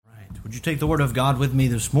Would you take the Word of God with me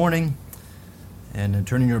this morning and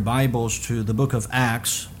turn in your Bibles to the book of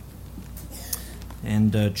Acts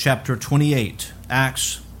and chapter 28.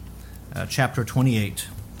 Acts chapter 28.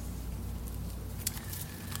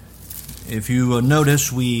 If you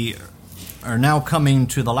notice, we are now coming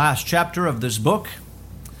to the last chapter of this book,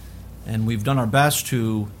 and we've done our best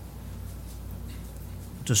to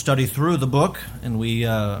study through the book, and we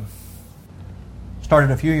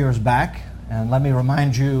started a few years back. And let me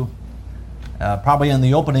remind you, probably in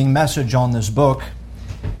the opening message on this book,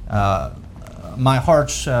 my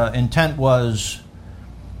heart's intent was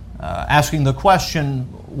asking the question,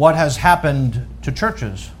 what has happened to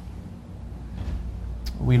churches?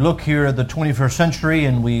 We look here at the 21st century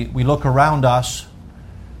and we look around us,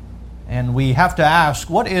 and we have to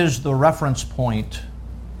ask, what is the reference point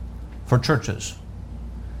for churches?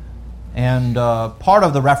 And part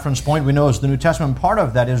of the reference point we know is the New Testament. Part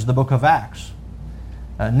of that is the book of Acts.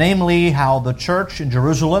 Namely, how the church in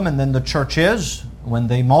Jerusalem and then the churches, when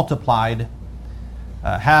they multiplied,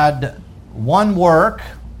 had one work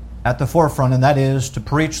at the forefront, and that is to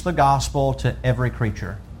preach the gospel to every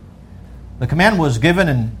creature. The command was given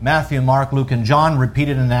in Matthew, Mark, Luke, and John,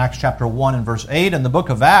 repeated in Acts chapter 1 and verse 8, and the book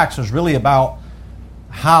of Acts is really about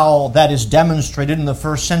how that is demonstrated in the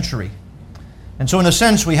first century. And so in a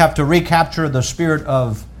sense, we have to recapture the spirit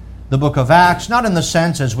of the book of Acts, not in the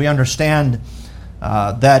sense as we understand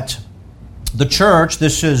that the church,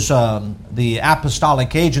 this is the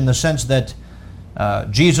apostolic age, in the sense that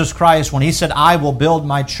Jesus Christ, when He said, I will build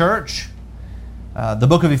my church, the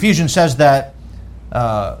book of Ephesians says that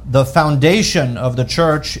the foundation of the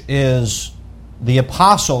church is the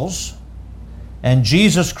apostles, and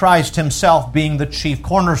Jesus Christ Himself being the chief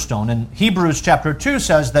cornerstone. And Hebrews chapter 2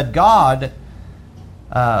 says that God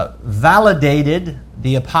validated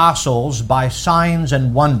the apostles by signs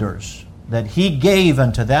and wonders that He gave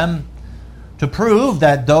unto them to prove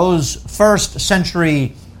that those first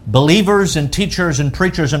century believers and teachers and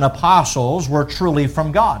preachers and apostles were truly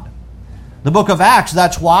from God. The book of Acts,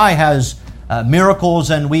 that's why, has miracles,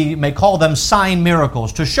 and we may call them sign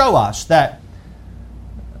miracles, to show us that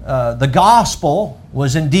the gospel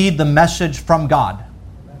was indeed the message from God.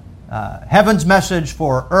 Heaven's message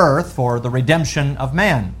for earth for the redemption of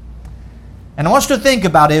man. And I want us to think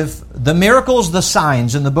about, if the miracles, the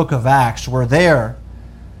signs in the book of Acts were there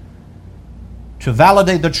to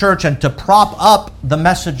validate the church and to prop up the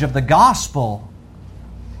message of the gospel,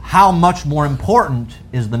 how much more important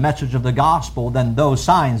is the message of the gospel than those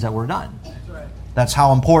signs that were done? That's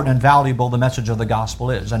how important and valuable the message of the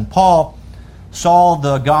gospel is. And Paul saw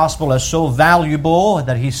the gospel as so valuable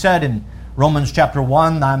that he said in Romans chapter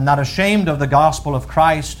 1, I'm not ashamed of the gospel of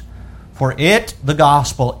Christ, for it, the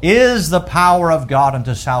gospel, is the power of God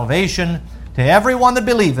unto salvation to everyone that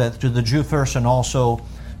believeth, to the Jew first and also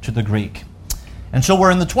to the Greek. And so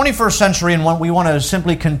we're in the 21st century, and we want to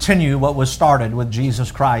simply continue what was started with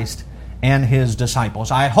Jesus Christ and His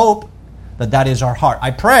disciples. I hope that that is our heart.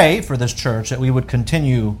 I pray for this church that we would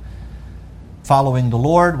continue following the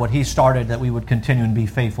Lord, what He started, that we would continue and be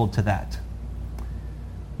faithful to that.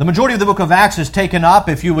 The majority of the book of Acts is taken up.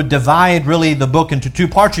 If you would divide really the book into two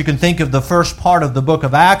parts, you can think of the first part of the book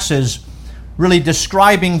of Acts as really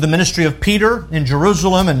describing the ministry of Peter in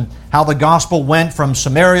Jerusalem and how the gospel went from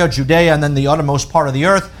Samaria, Judea, and then the uttermost part of the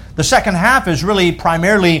earth. The second half is really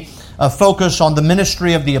primarily a focus on the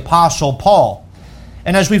ministry of the Apostle Paul.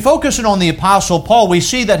 And as we focus on the Apostle Paul, we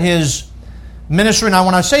see that his ministry, and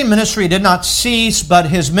when I say ministry, did not cease, but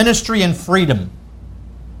his ministry in freedom.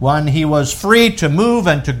 When he was free to move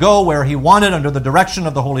and to go where he wanted under the direction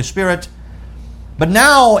of the Holy Spirit. But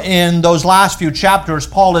now in those last few chapters,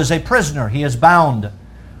 Paul is a prisoner. He is bound.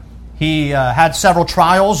 He had several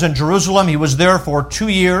trials in Jerusalem. He was there for 2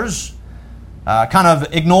 years, kind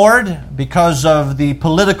of ignored because of the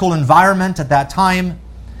political environment at that time.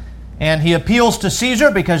 And he appeals to Caesar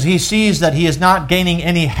because he sees that he is not gaining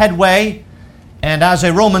any headway. And as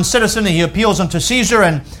a Roman citizen, he appeals unto Caesar.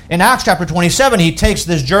 And in Acts chapter 27, he takes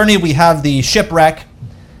this journey. We have the shipwreck.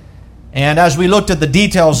 And as we looked at the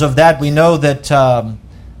details of that, we know that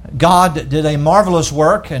God did a marvelous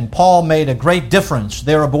work, and Paul made a great difference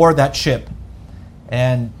there aboard that ship.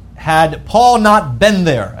 And had Paul not been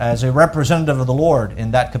there as a representative of the Lord in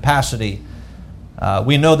that capacity,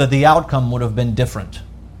 we know that the outcome would have been different.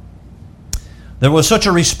 There was such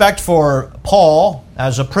a respect for Paul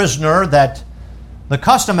as a prisoner that the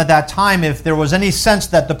custom at that time, if there was any sense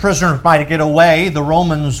that the prisoners might get away, the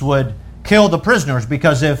Romans would kill the prisoners,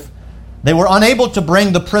 because if they were unable to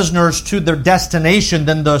bring the prisoners to their destination,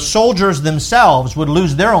 then the soldiers themselves would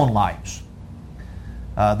lose their own lives.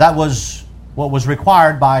 That was what was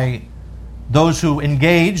required by those who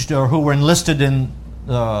engaged or who were enlisted in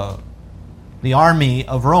the army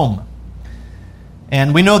of Rome.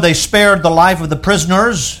 And we know they spared the life of the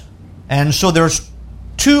prisoners, and so there's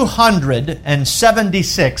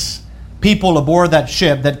 276 people aboard that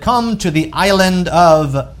ship that come to the island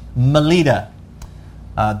of Melita.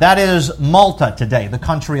 That is Malta today, the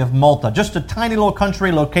country of Malta. Just a tiny little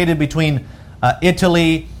country located between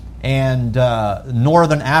Italy and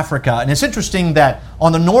northern Africa. And it's interesting that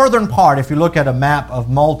on the northern part, if you look at a map of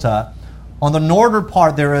Malta, on the northern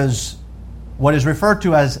part there is what is referred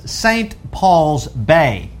to as St. Paul's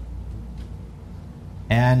Bay.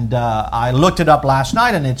 And I looked it up last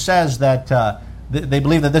night, and it says that they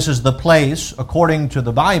believe that this is the place, according to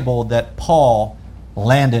the Bible, that Paul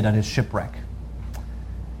landed at his shipwreck.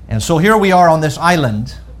 And so here we are on this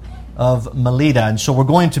island of Melita. And so we're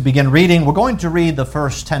going to begin reading. We're going to read the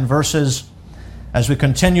first 10 verses as we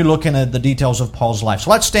continue looking at the details of Paul's life. So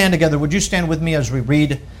let's stand together. Would you stand with me as we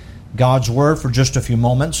read God's Word for just a few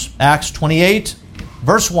moments? Acts 28,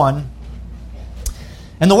 verse 1.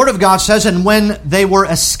 And the Word of God says, "And when they were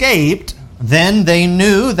escaped, then they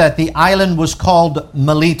knew that the island was called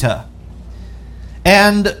Melita.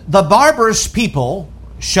 And the barbarous people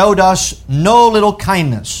showed us no little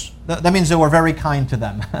kindness." That means they were very kind to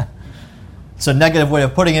them. It's a negative way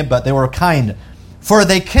of putting it, but they were kind. "For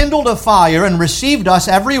they kindled a fire and received us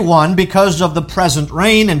every one because of the present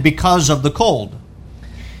rain and because of the cold.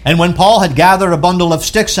 And when Paul had gathered a bundle of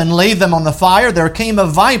sticks and laid them on the fire, there came a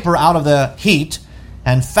viper out of the heat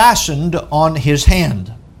and fastened on his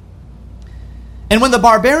hand. And when the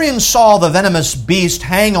barbarians saw the venomous beast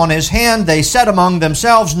hang on his hand, they said among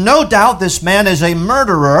themselves, 'No doubt this man is a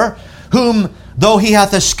murderer, whom, though he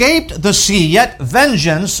hath escaped the sea, yet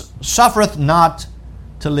vengeance suffereth not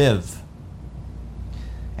to live.'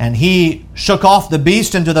 And he shook off the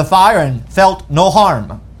beast into the fire and felt no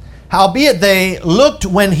harm. Howbeit they looked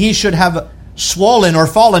when he should have swollen or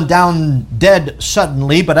fallen down dead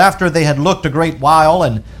suddenly, but after they had looked a great while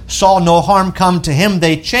and saw no harm come to him,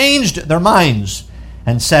 they changed their minds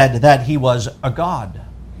and said that he was a god.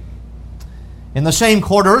 In the same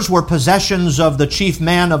quarters were possessions of the chief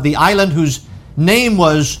man of the island, whose name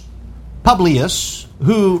was Publius,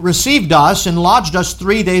 who received us and lodged us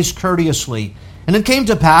 3 days courteously. And it came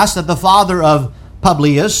to pass that the father of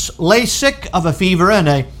Publius lay sick of a fever and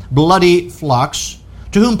a bloody flux,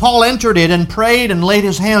 to whom Paul entered in and prayed and laid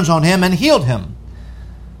his hands on him and healed him.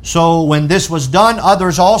 So when this was done,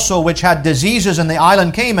 others also which had diseases in the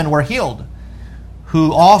island came and were healed,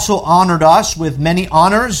 who also honored us with many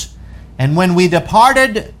honors. And when we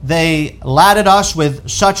departed, they laded us with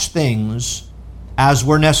such things as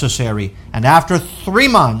were necessary. And after 3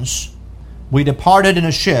 months, we departed in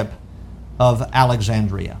a ship of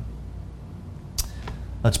Alexandria."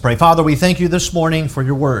 Let's pray. Father, we thank you this morning for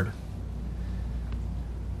your word.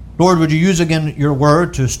 Lord, would you use again your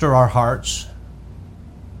word to stir our hearts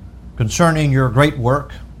concerning your great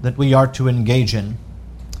work that we are to engage in,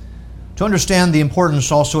 to understand the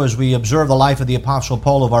importance also as we observe the life of the Apostle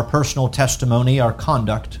Paul of our personal testimony, our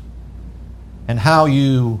conduct, and how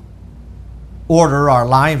you order our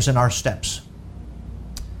lives and our steps.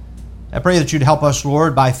 I pray that you'd help us,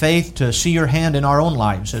 Lord, by faith to see your hand in our own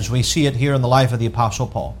lives as we see it here in the life of the Apostle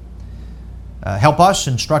Paul. Help us,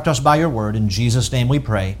 instruct us by your word. In Jesus' name we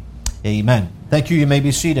pray. Amen. Thank you. You may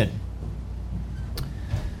be seated.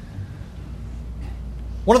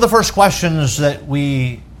 One of the first questions that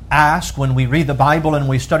we ask when we read the Bible and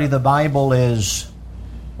we study the Bible is,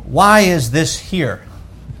 why is this here?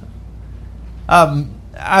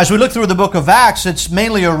 As we look through the book of Acts, it's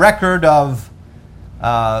mainly a record of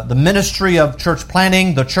the ministry of church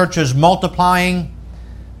planting, the churches multiplying,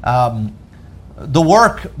 the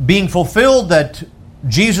work being fulfilled that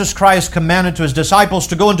Jesus Christ commanded to his disciples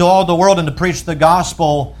to go into all the world and to preach the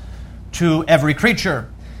gospel to every creature.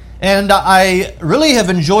 And I really have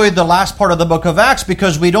enjoyed the last part of the book of Acts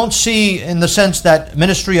because we don't see, in the sense that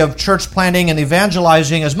ministry of church planting and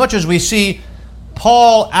evangelizing, as much as we see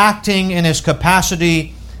Paul acting in his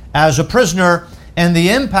capacity as a prisoner and the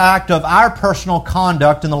impact of our personal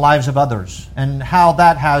conduct in the lives of others and how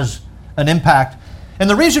that has an impact. And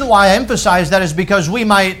the reason why I emphasize that is because we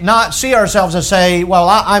might not see ourselves as say, well,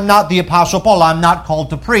 I'm not the Apostle Paul. I'm not called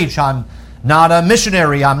to preach. I'm not a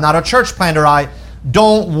missionary. I'm not a church planter. I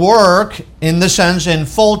don't work, in the sense, in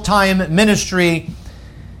full-time ministry.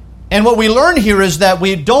 And what we learn here is that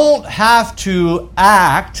we don't have to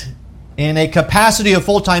act in a capacity of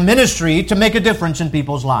full-time ministry to make a difference in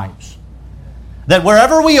people's lives. That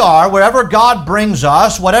wherever we are, wherever God brings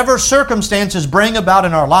us, whatever circumstances bring about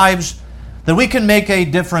in our lives, that we can make a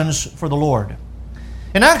difference for the Lord.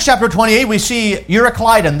 In Acts chapter 28, we see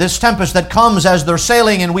Euroclydon, this tempest that comes as they're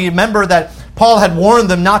sailing, and we remember that Paul had warned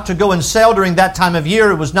them not to go and sail during that time of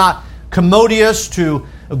year. It was not commodious to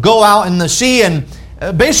go out in the sea, and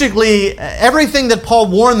basically everything that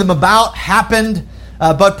Paul warned them about happened,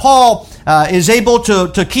 but Paul is able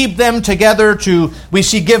to keep them together, we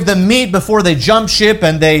see give them meat before they jump ship,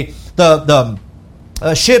 and the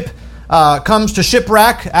ship comes to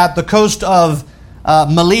shipwreck at the coast of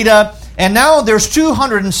Melita. And now there's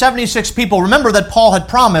 276 people. Remember that Paul had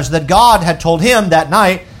promised that God had told him that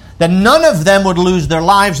night that none of them would lose their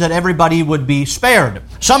lives, that everybody would be spared.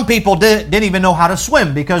 Some people didn't even know how to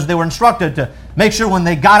swim because they were instructed to make sure when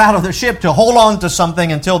they got out of the ship to hold on to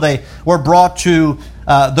something until they were brought to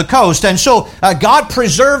the coast. And so God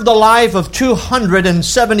preserved the life of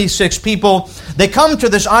 276 people. They come to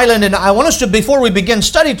this island, and I want us to, before we begin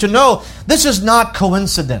study, to know this is not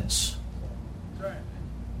coincidence.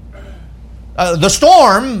 The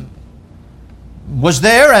storm was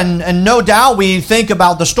there, and no doubt we think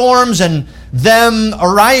about the storms and them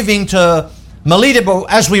arriving to Melita. But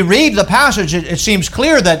as we read the passage, it seems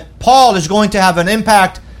clear that Paul is going to have an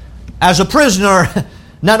impact as a prisoner,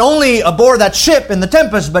 not only aboard that ship in the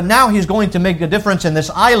tempest, but now he's going to make a difference in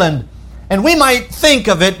this island. And we might think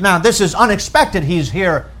of it, now this is unexpected, he's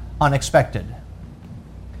here unexpected.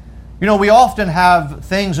 You know, we often have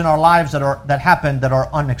things in our lives that happen that are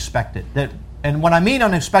unexpected. And when I mean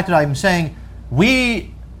unexpected, I'm saying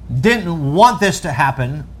we didn't want this to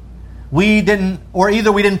happen.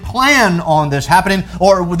 Either we didn't plan on this happening,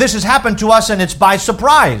 or this has happened to us and it's by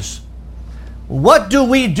surprise. What do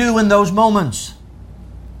we do in those moments?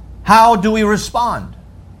 How do we respond?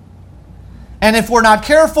 And if we're not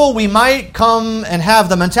careful, we might come and have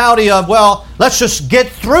the mentality of, well, let's just get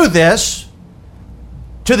through this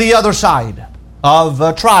to the other side of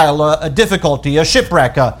a trial, a difficulty, a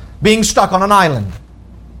shipwreck, being stuck on an island.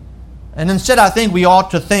 And instead, I think we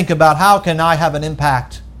ought to think about, how can I have an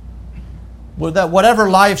impact with that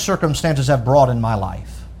whatever life circumstances have brought in my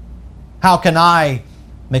life? How can I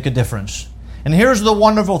make a difference? And here's the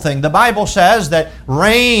wonderful thing. The Bible says that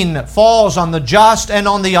rain falls on the just and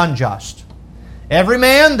on the unjust. Every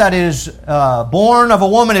man that is born of a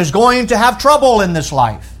woman is going to have trouble in this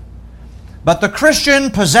life. But the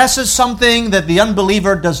Christian possesses something that the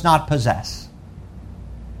unbeliever does not possess.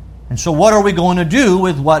 And so what are we going to do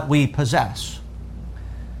with what we possess?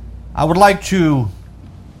 I would like to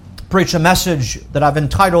preach a message that I've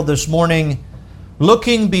entitled this morning,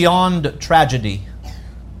 Looking Beyond Tragedy.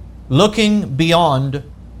 Looking Beyond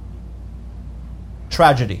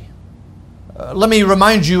Tragedy. Let me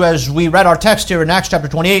remind you, as we read our text here in Acts chapter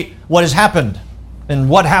 28, what has happened and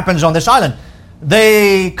what happens on this island.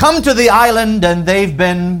 They come to the island and they've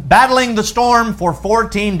been battling the storm for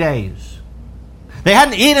 14 days. They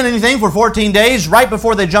hadn't eaten anything for 14 days. Right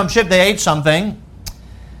before they jumped ship, they ate something.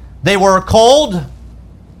 They were cold,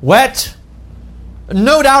 wet,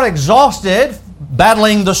 no doubt exhausted,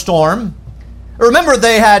 battling the storm. Remember,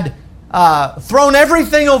 they had thrown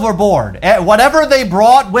everything overboard. Whatever they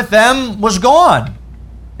brought with them was gone.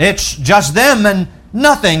 It's just them and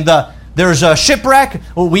nothing. There's a shipwreck.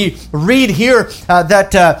 We read here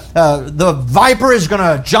that the viper is going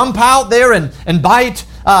to jump out there and bite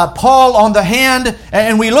Paul on the hand.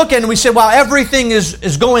 And we look and we say, well, everything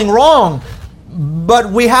is going wrong.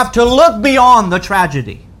 But we have to look beyond the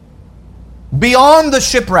tragedy, beyond the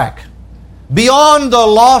shipwreck, beyond the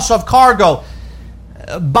loss of cargo.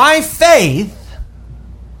 By faith,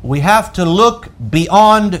 we have to look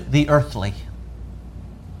beyond the earthly.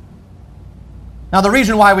 Now, the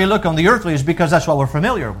reason why we look on the earthly is because that's what we're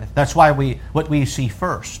familiar with. That's why what we see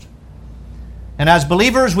first. And as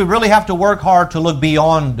believers, we really have to work hard to look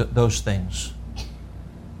beyond those things.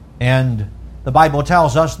 And the Bible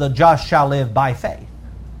tells us the just shall live by faith.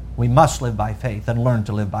 We must live by faith and learn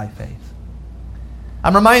to live by faith.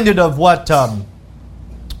 I'm reminded of what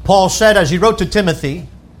Paul said as he wrote to Timothy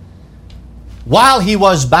while he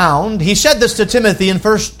was bound. He said this to Timothy in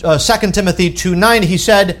 2 Timothy 2:9. He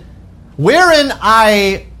said, "Wherein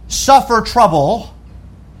I suffer trouble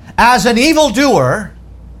as an evildoer,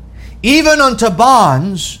 even unto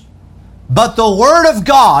bonds, but the word of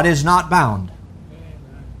God is not bound."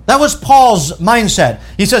 That was Paul's mindset.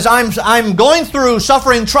 He says, I'm going through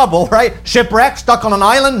suffering trouble, right? Shipwreck, stuck on an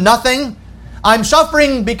island, nothing. I'm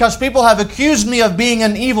suffering because people have accused me of being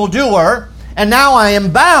an evildoer, and now I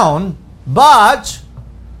am bound, but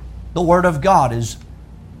the word of God is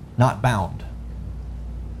not bound.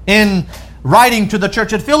 In writing to the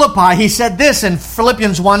church at Philippi, he said this in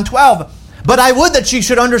Philippians 1:12, "But I would that ye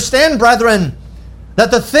should understand, brethren,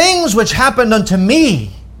 that the things which happened unto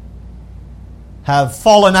me have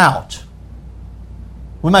fallen out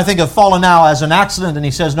We might think of fallen out as an accident, and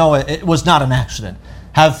he says, no, it was not an accident.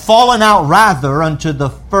 Have fallen out rather unto the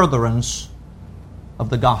furtherance of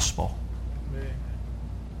the gospel.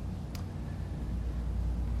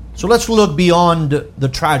 So let's look beyond the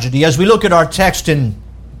tragedy. As we look at our text in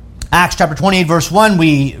Acts chapter 28, verse 1,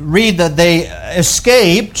 we read that they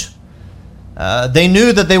escaped. They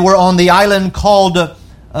knew that they were on the island called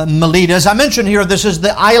Melita. As I mentioned here, this is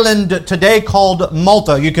the island today called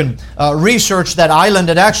Malta. You can research that island.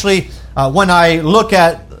 And actually, when I look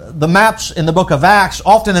at the maps in the book of Acts,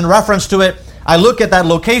 often in reference to it, I look at that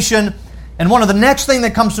location, and one of the next thing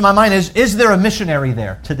that comes to my mind is there a missionary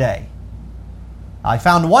there today? I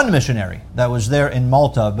found one missionary that was there in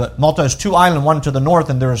Malta, but Malta is two islands, one to the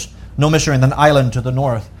north, and there's no missionary in an island to the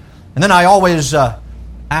north. And then I always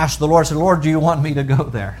ask the Lord, I said, Lord, do you want me to go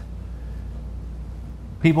there?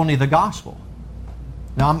 People need the gospel.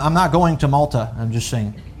 Now, I'm not going to Malta, I'm just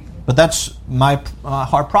saying. But that's my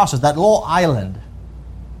heart process. That little island,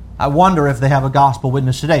 I wonder if they have a gospel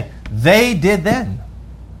witness today. They did then.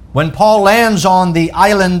 When Paul lands on the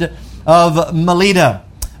island of Melita,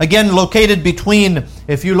 again, located between,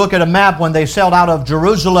 if you look at a map, when they sailed out of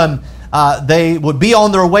Jerusalem, they would be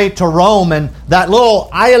on their way to Rome, and that little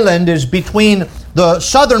island is between the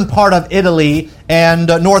southern part of Italy and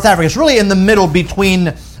North Africa. It's really in the middle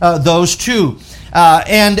between those two.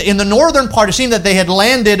 And in the northern part, it seemed that they had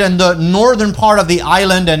landed in the northern part of the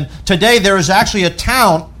island, and today there is actually a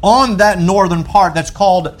town on that northern part that's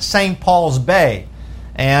called St. Paul's Bay.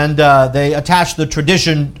 And they attach the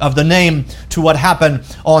tradition of the name to what happened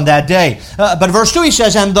on that day. But verse 2, he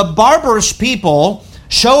says, and the barbarous people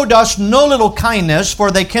showed us no little kindness,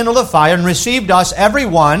 for they kindled a fire and received us every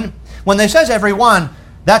one. When they says every one,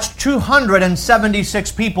 that's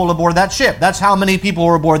 276 people aboard that ship. That's how many people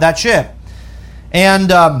were aboard that ship.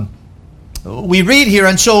 And we read here,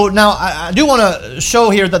 and so now I do want to show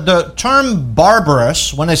here that the term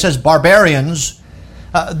barbarous, when it says barbarians,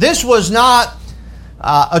 this was not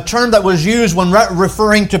a term that was used when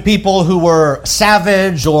referring to people who were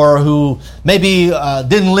savage or who maybe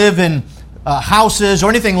didn't live in houses or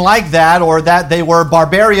anything like that, or that they were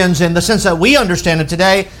barbarians in the sense that we understand it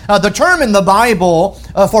today. The term in the Bible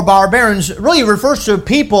for barbarians really refers to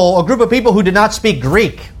people, a group of people who did not speak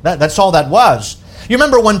Greek. That's all that was. You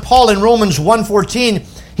remember when Paul in Romans 1:14,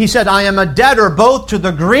 he said, I am a debtor both to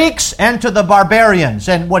the Greeks and to the barbarians.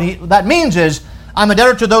 And what that means is, I'm a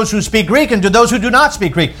debtor to those who speak Greek and to those who do not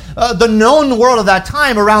speak Greek. The known world of that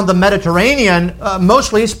time around the Mediterranean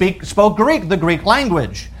mostly spoke Greek, the Greek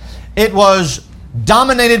language. It was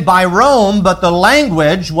dominated by Rome, but the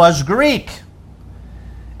language was Greek.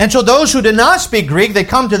 And so those who did not speak Greek, they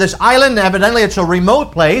come to this island, and evidently it's a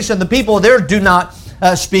remote place, and the people there do not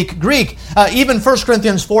speak Greek. Even 1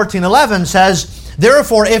 Corinthians 14:11 says,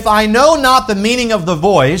 therefore, if I know not the meaning of the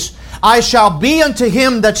voice, I shall be unto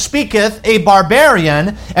him that speaketh a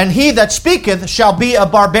barbarian, and he that speaketh shall be a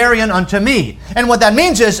barbarian unto me. And what that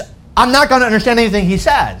means is, I'm not going to understand anything he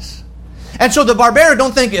says. And so the barbarian,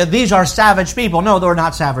 don't think these are savage people. No, they're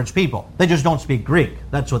not savage people. They just don't speak Greek.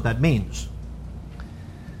 That's what that means.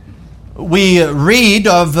 We read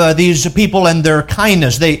of these people and their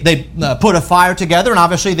kindness. They put a fire together, and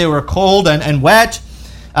obviously they were cold and wet.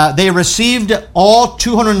 They received all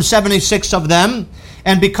 276 of them,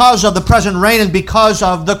 and because of the present rain and because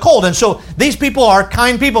of the cold. And so these people are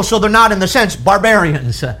kind people, so they're not in the sense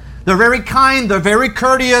barbarians. They're very kind, they're very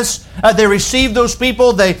courteous. They received those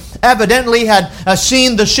people. They evidently had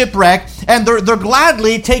seen the shipwreck, and they're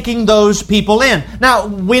gladly taking those people in. Now,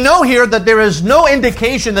 we know here that there is no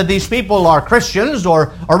indication that these people are Christians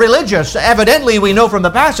or religious. Evidently, we know from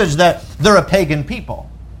the passage that they're a pagan people.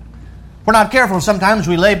 If we're not careful, sometimes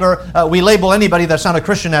we label anybody that's not a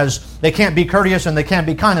Christian as they can't be courteous and they can't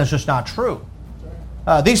be kind. It's just not true.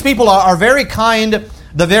 These people are very kind,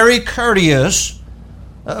 they're very courteous,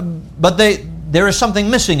 but there is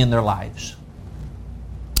something missing in their lives.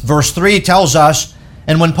 Verse 3 tells us,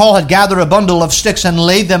 and when Paul had gathered a bundle of sticks and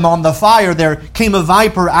laid them on the fire, there came a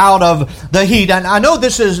viper out of the heat. And I know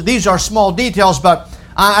these are small details, but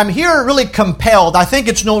I'm here really compelled. I think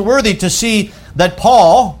it's noteworthy to see that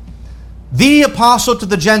Paul, the apostle to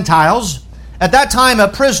the Gentiles, at that time a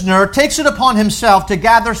prisoner, takes it upon himself to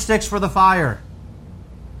gather sticks for the fire.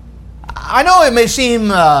 I know it may seem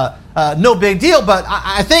no big deal, but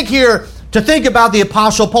I think here to think about the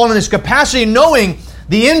apostle Paul in his capacity, knowing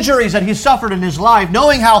the injuries that he suffered in his life,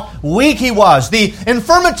 knowing how weak he was, the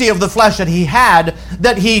infirmity of the flesh that he had,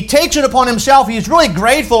 that he takes it upon himself. He's really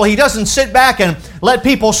grateful. He doesn't sit back and let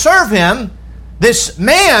people serve him. This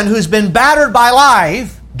man who's been battered by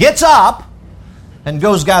life gets up and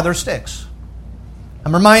goes gather sticks.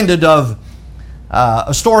 I'm reminded of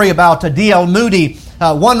a story about D.L. Moody.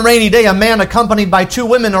 One rainy day, a man accompanied by two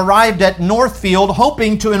women arrived at Northfield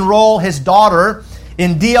hoping to enroll his daughter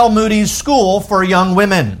in D.L. Moody's school for young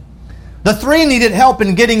women. The three needed help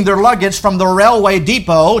in getting their luggage from the railway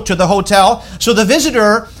depot to the hotel, so the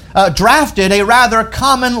visitor drafted a rather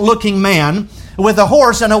common-looking man with a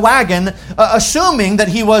horse and a wagon, assuming that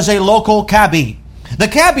he was a local cabbie. The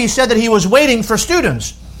cabbie said that he was waiting for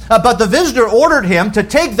students, but the visitor ordered him to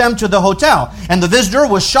take them to the hotel, and the visitor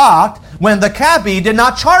was shocked when the cabbie did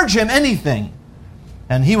not charge him anything.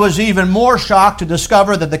 And he was even more shocked to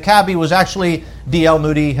discover that the cabbie was actually D.L.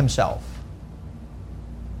 Moody himself.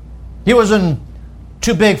 He wasn't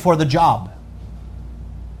too big for the job.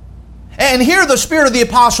 And here the spirit of the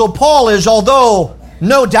Apostle Paul is, although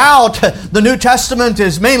no doubt the New Testament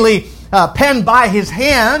is mainly penned by his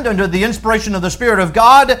hand under the inspiration of the Spirit of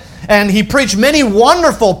God, and he preached many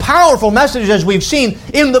wonderful, powerful messages as we've seen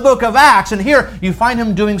in the book of Acts. And here you find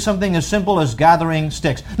him doing something as simple as gathering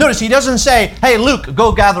sticks. Notice he doesn't say, hey, Luke,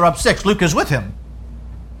 go gather up sticks. Luke is with him.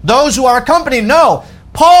 Those who are accompanied, no.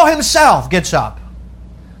 Paul himself gets up.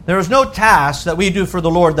 There is no task that we do for the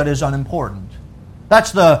Lord that is unimportant.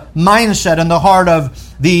 That's the mindset and the heart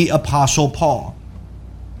of the Apostle Paul.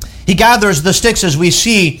 He gathers the sticks as we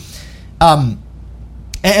see, and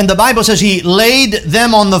the Bible says he laid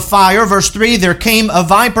them on the fire. Verse 3, there came a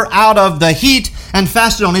viper out of the heat and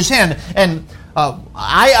fastened on his hand. And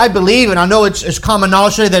I believe, and I know it's common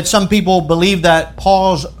knowledge today, that some people believe that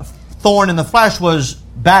Paul's thorn in the flesh was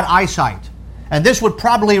bad eyesight. And this would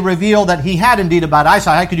probably reveal that he had indeed a bad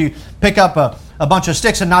eyesight. How could you pick up a bunch of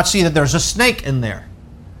sticks and not see that there's a snake in there?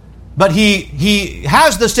 But he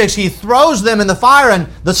has the sticks, he throws them in the fire, and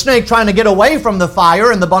the snake, trying to get away from the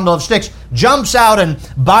fire and the bundle of sticks, jumps out and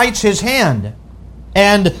bites his hand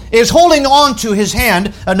and is holding on to his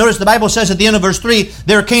hand. Notice the Bible says at the end of verse 3,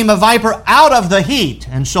 there came a viper out of the heat.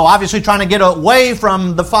 And so obviously trying to get away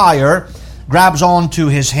from the fire, grabs onto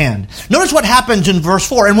his hand. Notice what happens in verse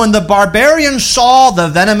 4. And when the barbarians saw the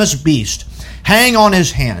venomous beast hang on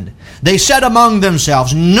his hand, they said among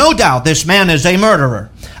themselves, no doubt this man is a murderer.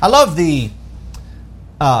 I love the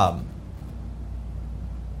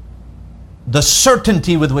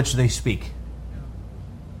certainty with which they speak.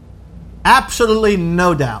 Absolutely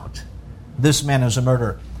no doubt this man is a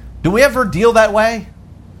murderer. Do we ever deal that way?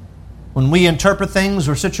 When we interpret things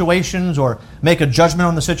or situations or make a judgment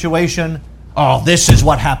on the situation, oh, this is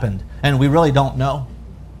what happened, and we really don't know.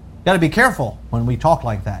 Got to be careful when we talk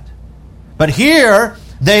like that. But here,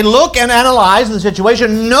 they look and analyze the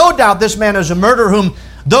situation. No doubt this man is a murderer, whom,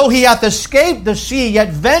 though he hath escaped the sea, yet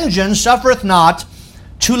vengeance suffereth not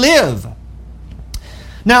to live.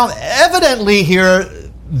 Now, evidently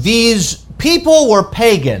here, these people were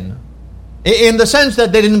pagan, in the sense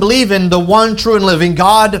that they didn't believe in the one true and living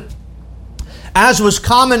God, as was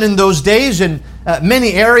common in those days in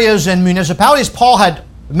many areas and municipalities. Paul had,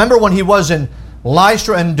 remember when he was in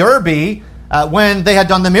Lystra and Derbe, when they had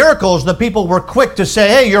done the miracles, the people were quick to say,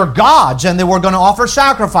 hey, you're gods, and they were going to offer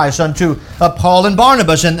sacrifice unto Paul and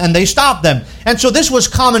Barnabas, and they stopped them. And so this was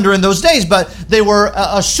common during those days, but they were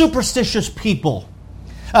a superstitious people.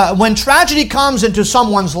 When tragedy comes into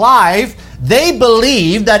someone's life, they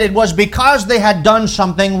believe that it was because they had done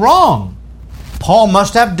something wrong. Paul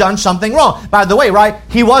must have done something wrong. By the way, right,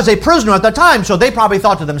 he was a prisoner at the time, so they probably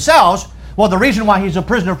thought to themselves, well, the reason why he's a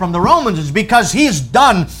prisoner from the Romans is because he's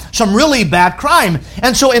done some really bad crime.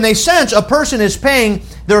 And so in a sense, a person is paying,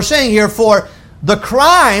 they're saying here, for the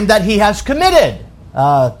crime that he has committed.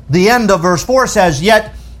 The end of verse 4 says,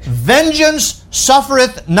 yet vengeance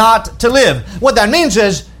suffereth not to live. What that means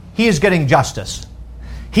is he is getting justice.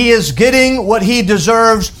 He is getting what he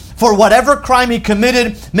deserves for whatever crime he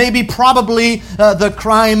committed, maybe probably the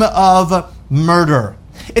crime of murder.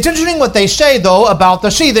 It's interesting what they say, though, about the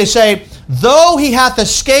sea. They say, though he hath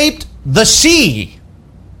escaped the sea,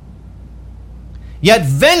 yet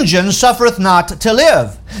vengeance suffereth not to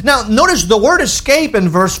live. Now, notice the word escape in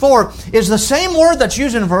verse 4 is the same word that's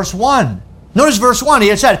used in verse 1. Notice verse 1, he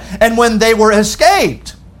had said, and when they were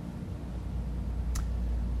escaped.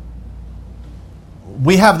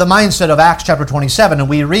 We have the mindset of Acts chapter 27, and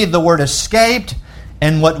we read the word escaped,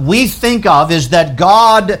 and what we think of is that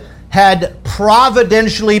God had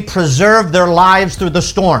providentially preserved their lives through the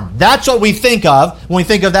storm. That's what we think of when we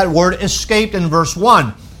think of that word escaped in verse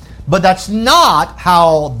 1. But that's not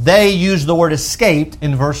how they use the word escaped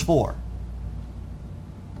in verse 4.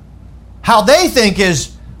 How they think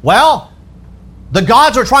is, well, the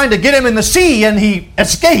gods are trying to get him in the sea and he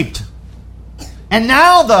escaped. And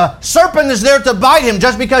now the serpent is there to bite him.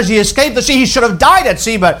 Just because he escaped the sea, he should have died at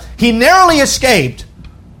sea, but he narrowly escaped.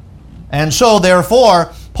 And so,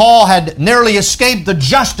 therefore, Paul Paul had narrowly escaped the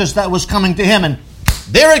justice that was coming to him, and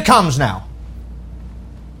there it comes now.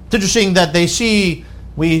 It's interesting that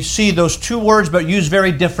we see those two words but used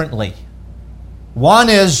very differently. One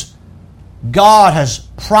is God has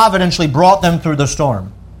providentially brought them through the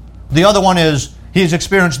storm. The other one is he has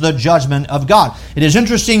experienced the judgment of God. It is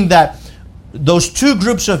interesting that those two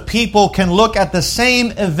groups of people can look at the same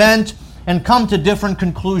event and come to different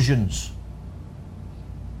conclusions.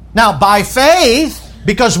 Now, by faith,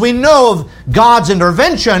 because we know of God's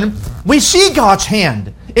intervention, we see God's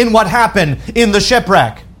hand in what happened in the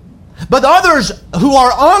shipwreck. But others who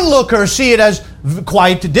are onlookers see it as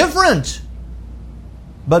quite different.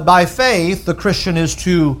 But by faith, the Christian is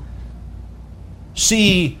to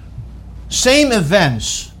see same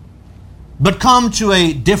events, but come to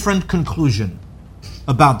a different conclusion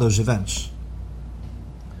about those events.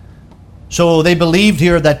 So they believed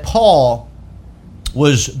here that Paul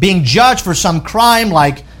was being judged for some crime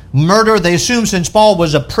like murder. They assumed since Paul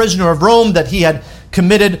was a prisoner of Rome that he had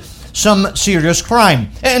committed some serious crime.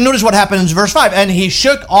 And notice what happens in verse 5. And he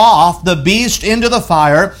shook off the beast into the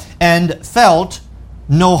fire and felt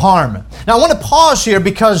no harm. Now I want to pause here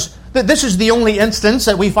because this is the only instance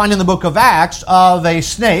that we find in the book of Acts of a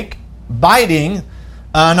snake biting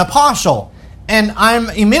an apostle. And I'm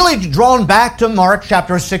immediately drawn back to Mark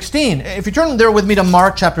chapter 16. If you turn there with me to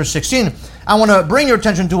Mark chapter 16, I want to bring your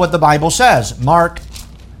attention to what the Bible says. Mark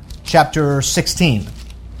chapter 16.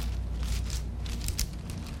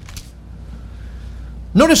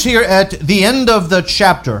 Notice here at the end of the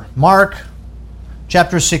chapter, Mark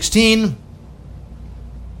chapter 16.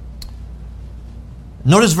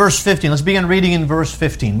 Notice verse 15. Let's begin reading in verse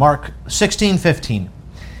 15. Mark 16:15.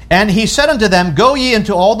 And he said unto them, Go ye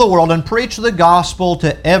into all the world, and preach the gospel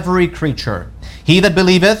to every creature. He that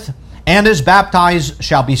believeth and is baptized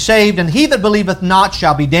shall be saved, and he that believeth not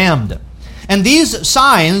shall be damned. And these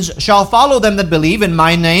signs shall follow them that believe. In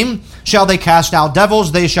my name shall they cast out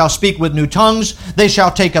devils, they shall speak with new tongues, they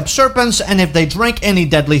shall take up serpents, and if they drink any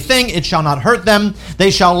deadly thing, it shall not hurt them.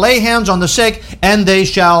 They shall lay hands on the sick, and they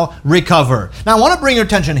shall recover. Now I want to bring your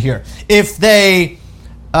attention here. If they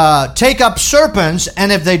take up serpents,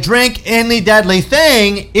 and if they drink any deadly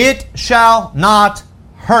thing, it shall not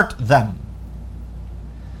hurt them.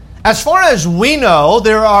 As far as we know,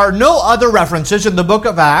 there are no other references in the book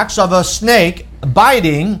of Acts of a snake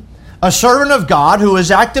biting a servant of God who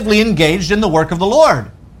is actively engaged in the work of the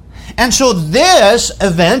Lord. And so this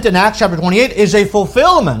event in Acts chapter 28 is a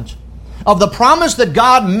fulfillment of the promise that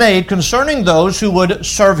God made concerning those who would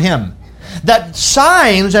serve Him. That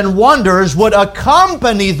signs and wonders would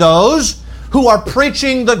accompany those who are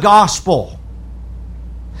preaching the gospel.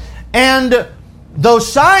 And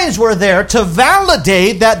those signs were there to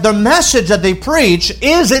validate that the message that they preach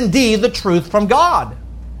is indeed the truth from God.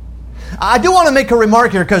 I do want to make a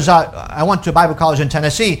remark here because I went to Bible college in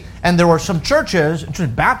Tennessee, and there were some churches,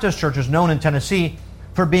 Baptist churches known in Tennessee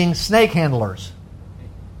for being snake handlers.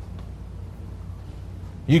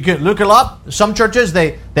 You can look it up. Some churches,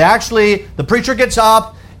 they actually, the preacher gets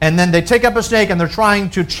up and then they take up a snake and they're trying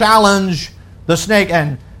to challenge the snake.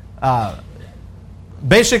 And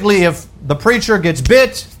basically, if the preacher gets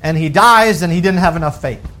bit and he dies, then he didn't have enough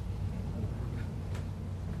faith.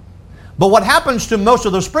 But what happens to most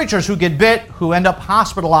of those preachers who get bit, who end up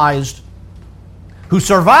hospitalized, who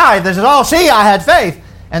survive, they say, oh, see, I had faith.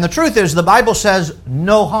 And the truth is, the Bible says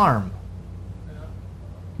no harm.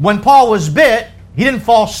 When Paul was bit, he didn't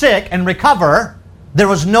fall sick and recover. There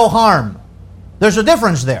was no harm. There's a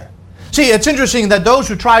difference there. See, it's interesting that those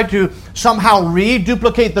who try to somehow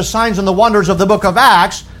reduplicate the signs and the wonders of the book of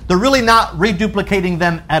Acts, they're really not reduplicating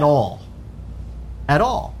them at all. At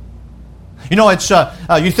all. You know, it's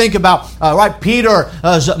you think about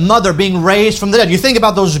Peter's mother being raised from the dead. You think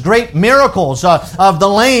about those great miracles of the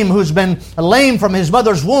lame who's been lame from his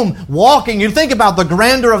mother's womb walking. You think about the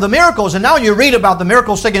grandeur of the miracles, and now you read about the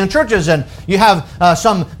miracles taken in churches, and you have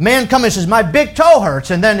some man come and says, "My big toe hurts,"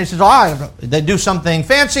 and then he says, they do something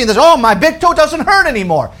fancy, and they say, "Oh, my big toe doesn't hurt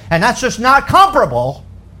anymore," and that's just not comparable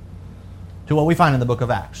to what we find in the book of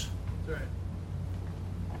Acts.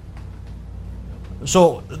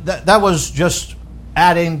 So that was just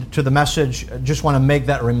adding to the message. I just want to make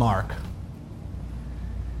that remark.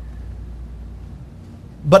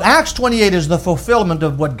 But Acts 28 is the fulfillment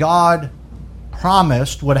of what God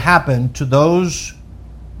promised would happen to those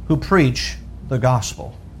who preach the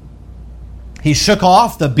gospel. He shook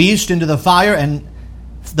off the beast into the fire, and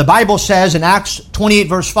the Bible says in Acts 28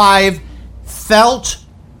 verse 5, felt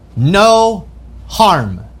no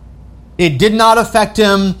harm. It did not affect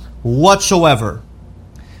him whatsoever.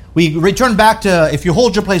 we return back to, if you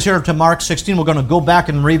hold your place here to Mark 16, we're going to go back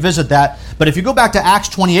and revisit that. But if you go back to Acts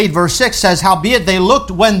 28, verse 6 says, howbeit they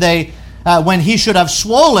looked when he should have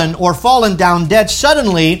swollen or fallen down dead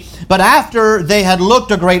suddenly, but after they had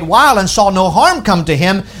looked a great while and saw no harm come to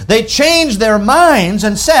him, they changed their minds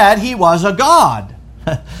and said he was a god.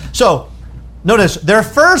 So, notice, their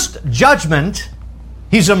first judgment,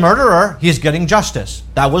 he's a murderer, he's getting justice.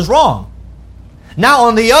 That was wrong. Now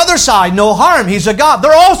on the other side, no harm, he's a god.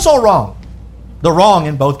 They're also wrong. They're wrong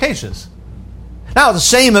in both cases. Now the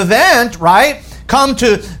same event, right, come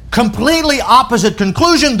to completely opposite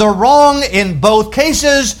conclusion. They're wrong in both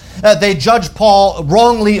cases. They judge Paul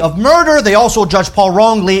wrongly of murder. They also judge Paul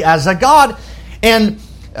wrongly as a god. And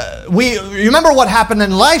we remember what happened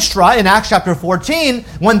in Lystra in Acts chapter 14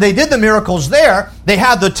 when they did the miracles there. They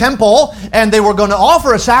had the temple and they were going to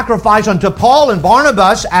offer a sacrifice unto Paul and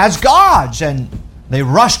Barnabas as gods. And they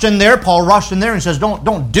rushed in there. Paul rushed in there and says,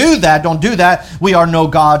 don't do that. Don't do that. We are no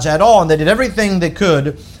gods at all. And they did everything they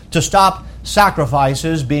could to stop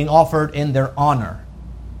sacrifices being offered in their honor.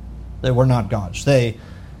 They were not gods.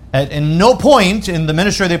 At no point in the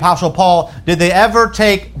ministry of the Apostle Paul did they ever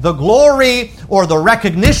take the glory or the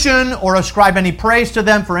recognition or ascribe any praise to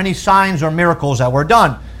them for any signs or miracles that were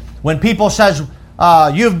done. When people says,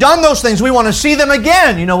 you've done those things, we want to see them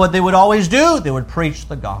again, you know what they would always do? They would preach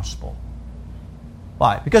the gospel.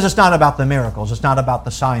 Why? Because it's not about the miracles, it's not about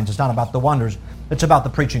the signs, it's not about the wonders, it's about the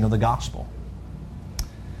preaching of the gospel.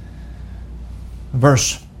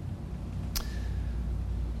 Verse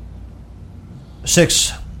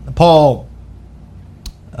 6, Paul,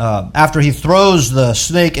 after he throws the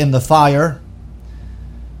snake in the fire,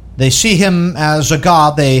 they see him as a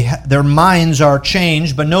god. Their minds are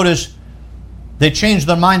changed. But notice, they changed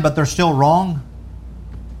their mind, but they're still wrong.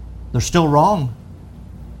 They're still wrong.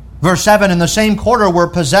 Verse 7, in the same quarter were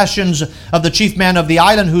possessions of the chief man of the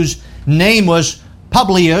island, whose name was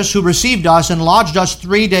Publius, who received us and lodged us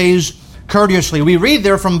 3 days courteously. We read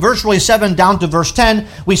there from verse 7 down to verse 10.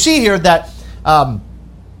 We see here that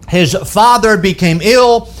his father became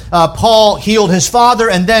ill. Paul healed his father,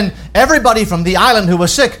 and then everybody from the island who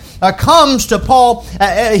was sick comes to Paul.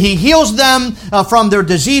 He heals them from their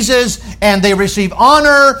diseases, and they receive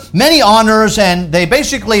honor, many honors, and they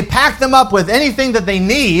basically pack them up with anything that they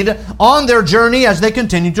need on their journey as they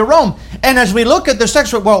continue to Rome. And as we look at this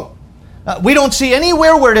text, we don't see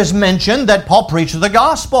anywhere where it is mentioned that Paul preached the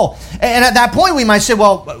gospel. And at that point we might say,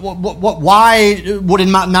 well, why would it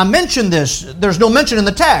not mention this? There's no mention in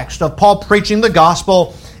the text of Paul preaching the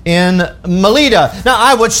gospel in Melita. Now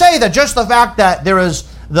I would say that just the fact that there is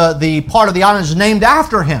the part of the island is named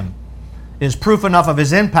after him is proof enough of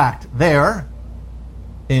his impact there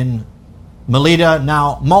in Melita,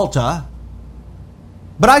 now Malta.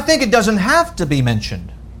 But I think it doesn't have to be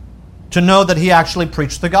mentioned to know that he actually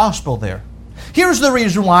preached the gospel there. Here's the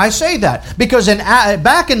reason why I say that. Because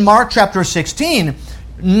back in Mark chapter 16,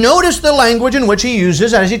 notice the language in which he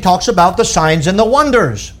uses as he talks about the signs and the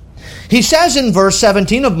wonders. He says in verse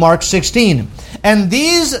 17 of Mark 16, and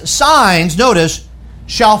these signs, notice,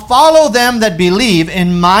 shall follow them that believe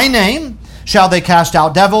in my name. Shall they cast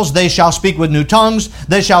out devils? They shall speak with new tongues.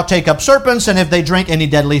 They shall take up serpents, and if they drink any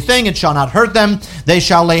deadly thing, it shall not hurt them. They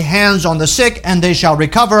shall lay hands on the sick, and they shall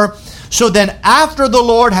recover. So then after the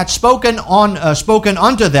Lord had spoken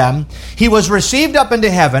unto them, he was received up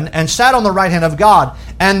into heaven and sat on the right hand of God.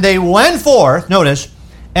 And they went forth, notice,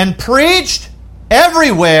 and preached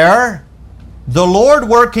everywhere, the Lord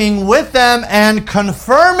working with them and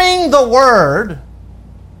confirming the word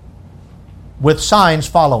with signs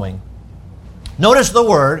following. Notice the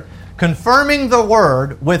word, confirming the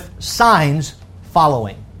word with signs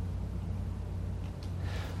following.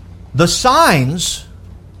 The signs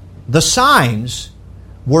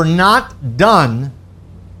were not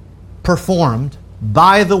performed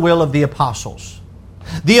by the will of the apostles.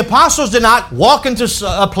 The apostles did not walk into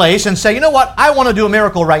a place and say, you know what, I want to do a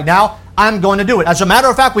miracle right now. I'm going to do it. As a matter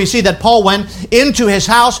of fact, we see that Paul went into his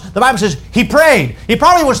house. The Bible says he prayed. He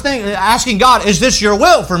probably was asking God, is this your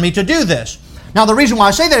will for me to do this? Now, the reason why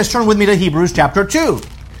I say that is turn with me to Hebrews chapter 2.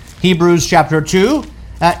 Hebrews chapter 2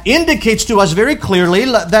 indicates to us very clearly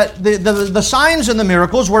that the signs and the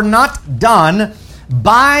miracles were not done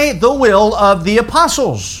by the will of the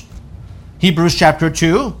apostles. Hebrews chapter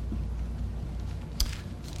 2.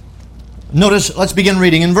 Notice, let's begin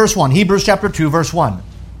reading in verse 1. Hebrews chapter 2, verse 1.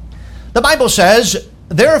 The Bible says,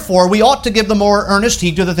 therefore we ought to give the more earnest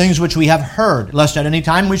heed to the things which we have heard, lest at any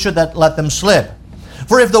time we should let them slip.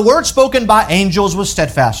 For if the word spoken by angels was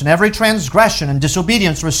steadfast, and every transgression and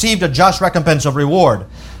disobedience received a just recompense of reward,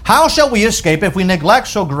 how shall we escape if we neglect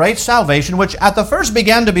so great salvation, which at the first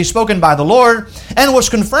began to be spoken by the Lord, and was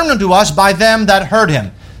confirmed unto us by them that heard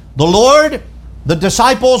him? The Lord, the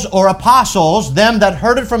disciples or apostles, them that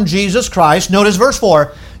heard it from Jesus Christ. Notice verse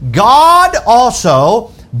 4. God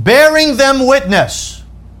also bearing them witness.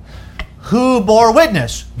 Who bore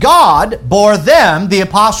witness? God bore them, the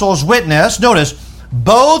apostles, witness. Notice,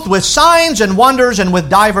 both with signs and wonders and with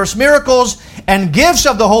diverse miracles and gifts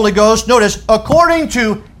of the Holy Ghost. Notice, according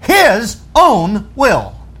to His own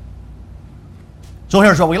will. So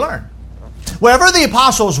here's what we learn. Wherever the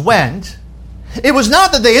apostles went, it was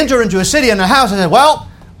not that they entered into a city and a house and said, well,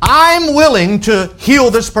 I'm willing to heal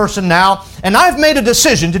this person now, and I've made a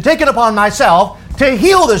decision to take it upon myself to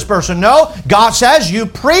heal this person. No, God says you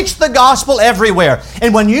preach the gospel everywhere.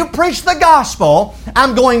 And when you preach the gospel,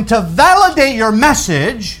 I'm going to validate your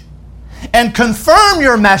message and confirm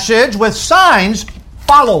your message with signs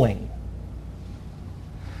following.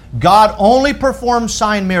 God only performed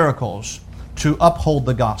sign miracles to uphold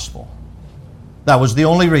the gospel. That was the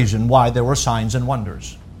only reason why there were signs and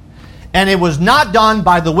wonders. And it was not done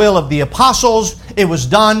by the will of the apostles. It was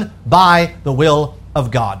done by the will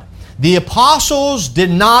of God. The apostles did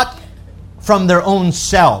not, from their own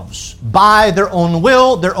selves, by their own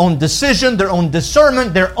will, their own decision, their own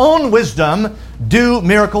discernment, their own wisdom, do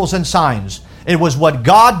miracles and signs. It was what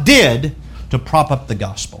God did to prop up the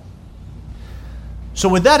gospel. So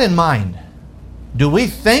with that in mind, do we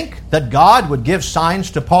think that God would give signs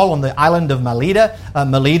to Paul on the island of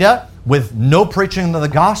Melita with no preaching of the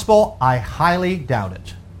gospel? I highly doubt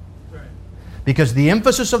it. Because the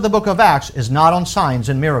emphasis of the book of Acts is not on signs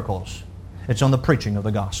and miracles. It's on the preaching of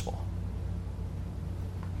the gospel.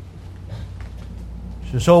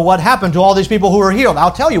 So what happened to all these people who were healed?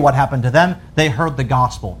 I'll tell you what happened to them. They heard the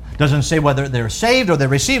gospel. Doesn't say whether they're saved or they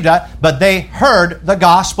received it, but they heard the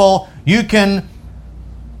gospel. You can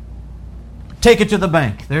take it to the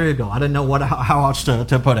bank. There you go. I didn't know how else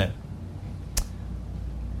to put it.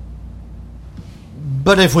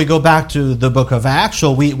 But if we go back to the book of Acts,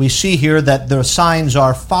 so we see here that the signs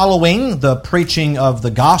are following the preaching of the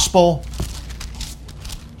gospel.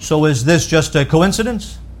 So is this just a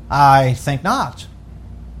coincidence? I think not.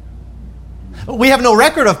 We have no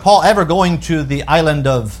record of Paul ever going to the island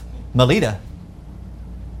of Melita.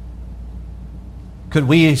 Could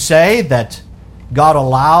we say that God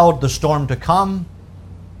allowed the storm to come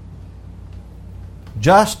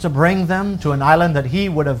just to bring them to an island that he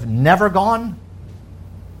would have never gone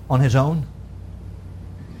on his own?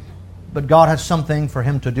 But God has something for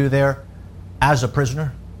him to do there as a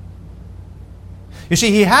prisoner. You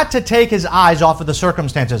see, he had to take his eyes off of the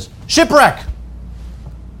circumstances. Shipwreck.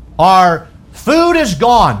 Our food is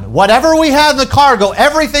gone. Whatever we had in the cargo,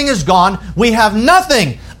 everything is gone. We have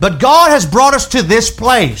nothing. But God has brought us to this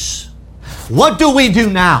place. What do we do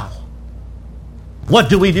now? What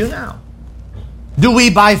do we do now? Do we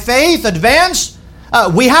by faith advance?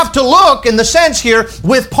 We have to look, in the sense here,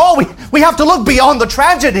 with Paul, we have to look beyond the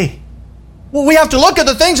tragedy. We have to look at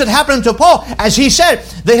the things that happened to Paul. As he said,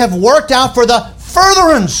 they have worked out for the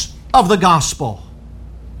furtherance of the gospel.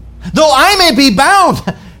 Though I may be bound.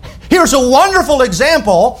 Here's a wonderful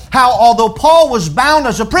example how, although Paul was bound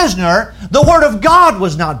as a prisoner, the Word of God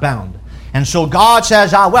was not bound. And so God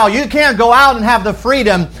says, well, you can't go out and have the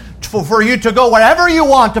freedom for you to go wherever you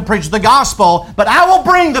want to preach the gospel, but I will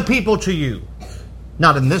bring the people to you.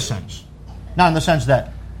 Not in this sense. Not in the sense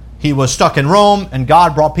that he was stuck in Rome and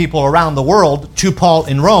God brought people around the world to Paul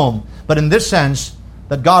in Rome, but in this sense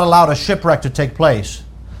that God allowed a shipwreck to take place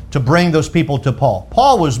to bring those people to Paul.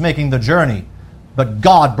 Paul was making the journey, but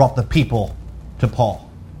God brought the people to Paul.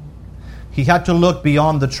 He had to look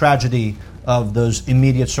beyond the tragedy of those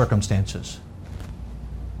immediate circumstances.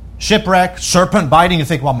 Shipwreck, serpent biting, you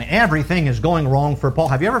think, well, man, everything is going wrong for Paul.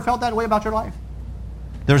 Have you ever felt that way about your life?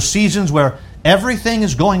 There's seasons where everything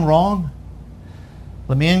is going wrong.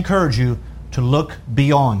 Let me encourage you to look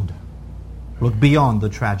beyond. Look beyond the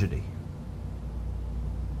tragedy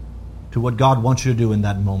to what God wants you to do in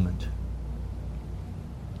that moment.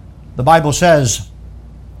 The Bible says,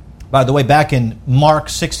 by the way, back in Mark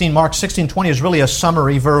 16:20 is really a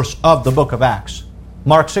summary verse of the book of Acts.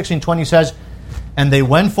 Mark 16:20 says, and they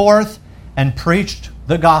went forth and preached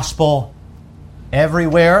the gospel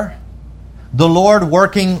everywhere, the Lord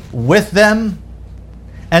working with them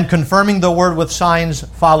and confirming the word with signs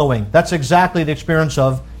following. That's exactly the experience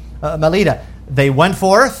of Melita. They went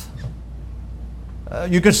forth.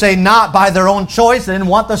 You could say not by their own choice. They didn't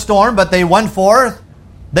want the storm, but they went forth.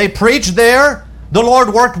 They preached there. The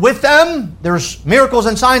Lord worked with them. There's miracles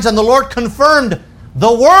and signs, and the Lord confirmed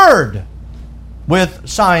the word with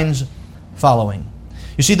signs following.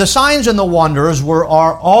 You see, the signs and the wonders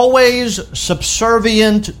are always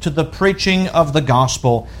subservient to the preaching of the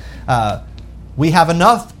gospel. We have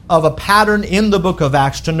enough of a pattern in the book of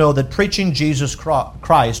Acts to know that preaching Jesus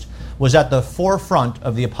Christ was at the forefront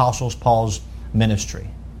of the Apostle Paul's ministry.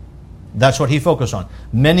 That's what he focused on.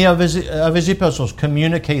 Many of his epistles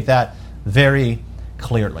communicate that very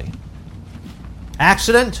clearly.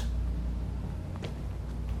 Accident,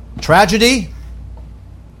 tragedy,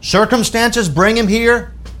 circumstances bring him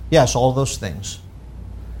here. Yes, all those things.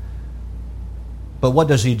 But what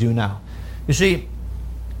does he do now? You see,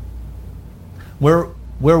 where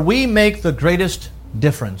we make the greatest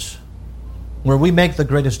difference,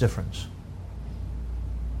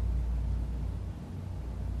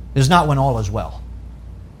 is not when all is well.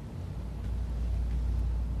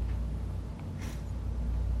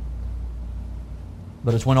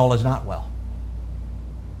 But it's when all is not well.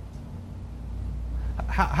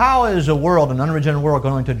 How is a world, an unregenerate world,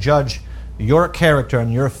 going to judge your character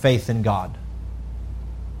and your faith in God?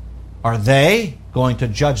 Are they going to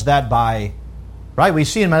judge that by, right? We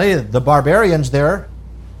see in Malaysia, the barbarians there,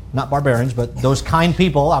 not barbarians, but those kind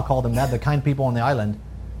people, I'll call them that, the kind people on the island,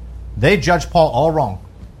 they judge Paul all wrong.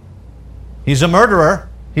 He's a murderer,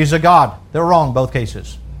 he's a god. They're wrong, both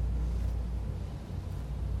cases.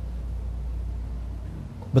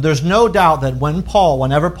 But there's no doubt that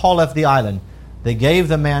whenever Paul left the island, they gave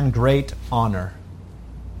the man great honor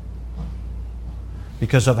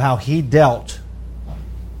because of how he dealt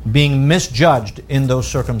being misjudged in those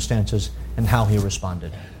circumstances and how he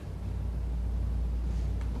responded.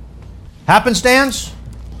 Happenstance?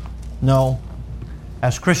 No.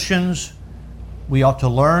 As Christians, we ought to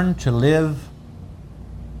learn to live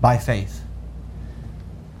by faith.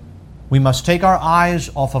 We must take our eyes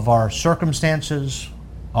off of our circumstances,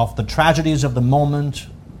 off the tragedies of the moment,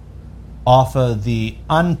 off of the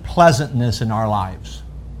unpleasantness in our lives,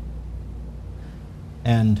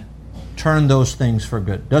 and turn those things for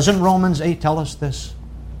good. Doesn't Romans 8 tell us this?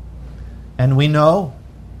 And we know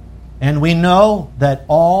that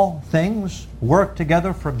all things work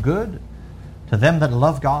together for good to them that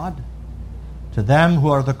love God, to them who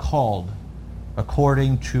are the called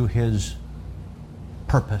according to His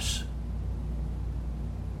purpose.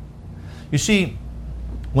 You see,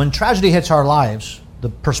 when tragedy hits our lives, the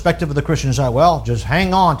perspective of the Christian is like, well, just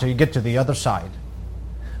hang on till you get to the other side.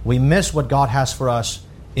 We miss what God has for us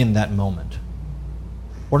in that moment.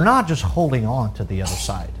 We're not just holding on to the other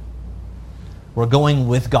side. We're going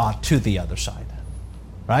with God to the other side.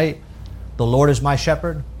 Right? The Lord is my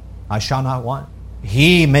shepherd, I shall not want.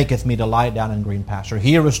 He maketh me to lie down in green pasture.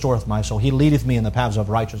 He restoreth my soul. He leadeth me in the paths of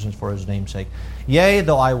righteousness for His name's sake. Yea,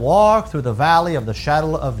 though I walk through the valley of the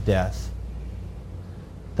shadow of death,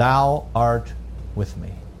 Thou art with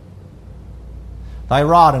me. Thy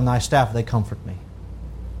rod and Thy staff, they comfort me.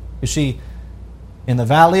 You see, in the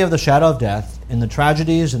valley of the shadow of death, in the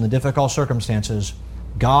tragedies and the difficult circumstances,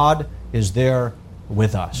 God is there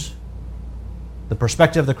with us. The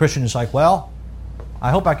perspective of the Christian is like, well,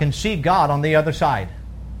 I hope I can see God on the other side.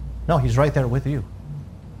 No, He's right there with you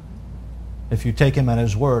if you take Him at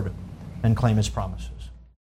His word and claim His promises.